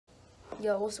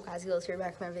Yo, what's up guys, Gillis here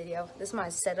back with my video. This is my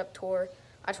setup tour.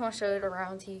 I just want to show it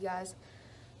around to you guys.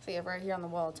 So yeah, right here on the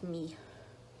wall, it's me.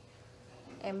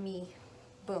 And me.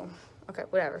 Boom. Okay,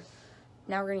 whatever.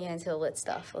 Now we're going to get into the lit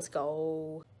stuff. Let's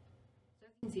go. So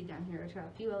you can see down here, it's got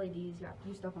a few LEDs, got a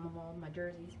few stuff on the wall, my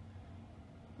jerseys.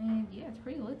 And yeah, it's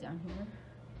pretty lit down here.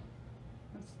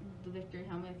 That's the victory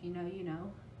helmet, if you know, you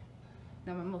know.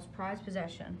 Now my most prized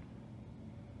possession.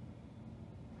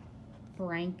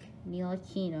 Frank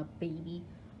Ntilikina, baby.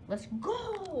 Let's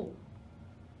go!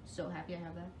 So happy I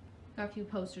have that. Got a few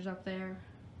posters up there.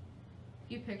 A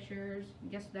few pictures.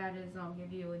 Guess that is, I'll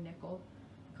give you a nickel.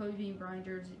 Kobe Bean Bryant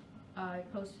jersey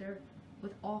poster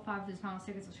with all 5 of his final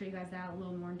tickets. I'll show you guys that a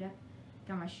little more in depth.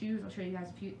 Got my shoes. I'll show you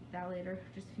guys that later.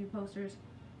 Just a few posters.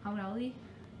 Muhammad Ali.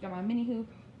 Got my mini hoop.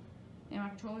 And my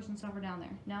controllers and stuff are down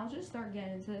there. Now I'll just start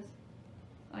getting into this.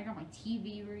 I got my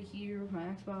TV right here with my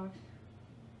Xbox.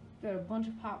 Got a bunch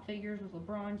of pop figures with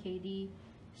LeBron, KD,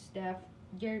 Steph,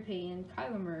 Gary Payton,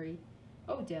 Kyler Murray,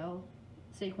 Odell,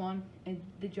 Saquon, and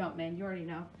the Jumpman. You already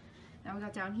know. Now we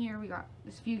got down here, we got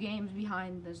this few games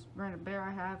behind this random bear I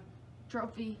have.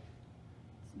 Trophy.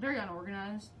 It's very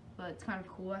unorganized, but it's kind of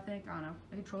cool, I think. I don't know.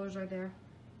 The controller's right there.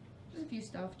 Just a few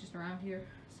stuff just around here.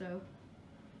 So,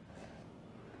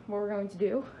 what we're going to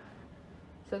do.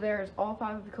 So there's all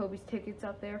 5 of Kobe's tickets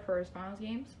up there for his finals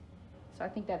games. So I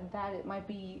think that it might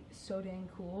be so dang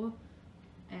cool.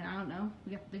 And I don't know,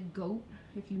 we got the GOAT,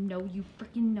 if you know, you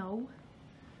freaking know.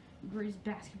 Greatest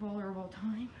basketballer of all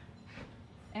time.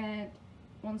 And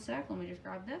one sec, let me just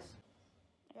grab this.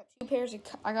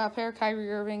 I got a pair of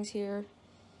Kyrie Irvings here.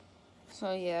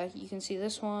 So yeah, you can see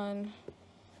this one.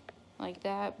 Like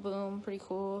that, boom, pretty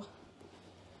cool.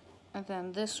 And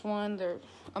then this one, they're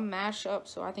a mashup,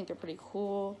 so I think they're pretty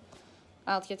cool.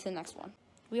 Let's get to the next one.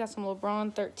 We got some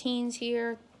LeBron 13s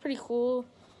here. Pretty cool.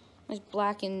 Nice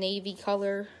black and navy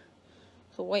color.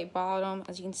 The white bottom,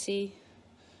 as you can see.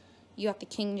 You got the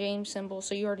King James symbol,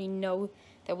 so you already know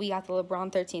that we got the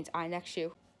LeBron 13s. All right, next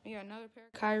shoe. We got another pair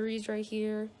of Kyrie's right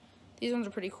here. These ones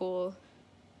are pretty cool.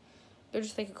 They're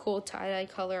just like a cool tie-dye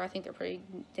color. I think they're pretty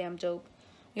damn dope.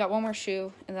 We got one more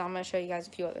shoe, and then I'm going to show you guys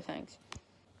a few other things.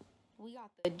 We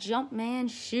got the Jumpman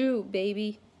shoe,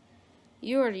 baby.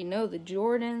 You already know the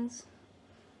Jordans.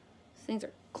 These things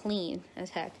are clean as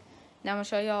heck. Now I'm going to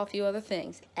show y'all a few other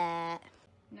things. Now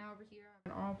over here, I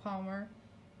have an Arnold Palmer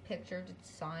picture,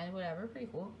 just signed, whatever. Pretty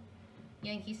cool.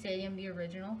 Yankee Stadium, the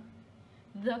original.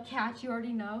 The Catch, you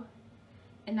already know.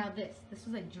 And now this. This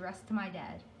was addressed to my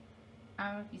dad. I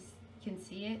don't know if you can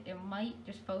see it. It might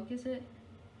just focus it.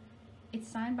 It's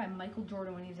signed by Michael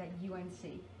Jordan when he was at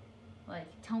UNC. Like,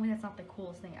 tell me that's not the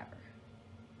coolest thing ever.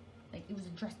 Like, it was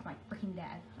addressed to my freaking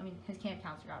dad. I mean, his camp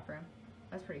counselor got it for him.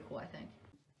 That's pretty cool, I think.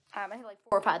 I hit like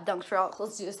 4 or 5 dunks for y'all.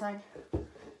 Let's do this thing.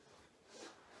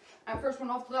 First one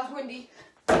off the last windy.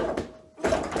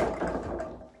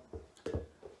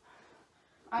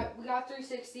 Alright, we got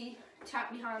 360.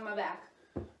 Tap behind my back.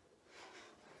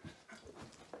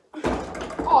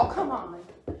 Oh, come on.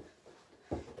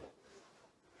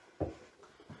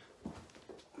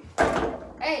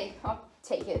 Hey, I'll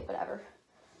take it, whatever.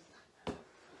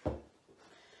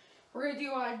 We're going to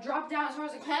do a drop down as far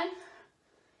as I can.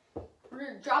 We're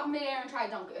going to drop midair and try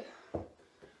to dunk it.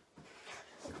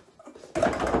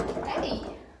 Hey!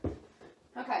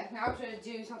 Okay, now we're going to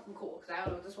do something cool, because I don't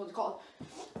know what this one's called.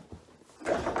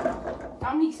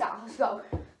 Dominique style, let's go.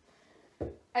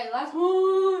 Hey, last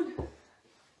one!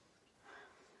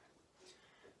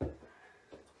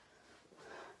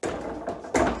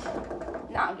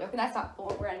 Nah, I'm joking, that's not the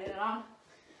one we're ending it on.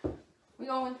 We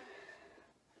going...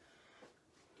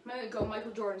 I'm gonna go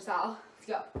Michael Jordan style. Let's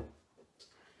go.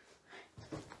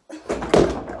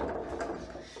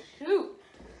 Shoot.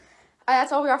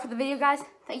 That's all we got for the video, guys.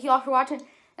 Thank you all for watching, and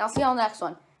I'll see you on the next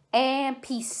one. And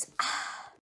peace.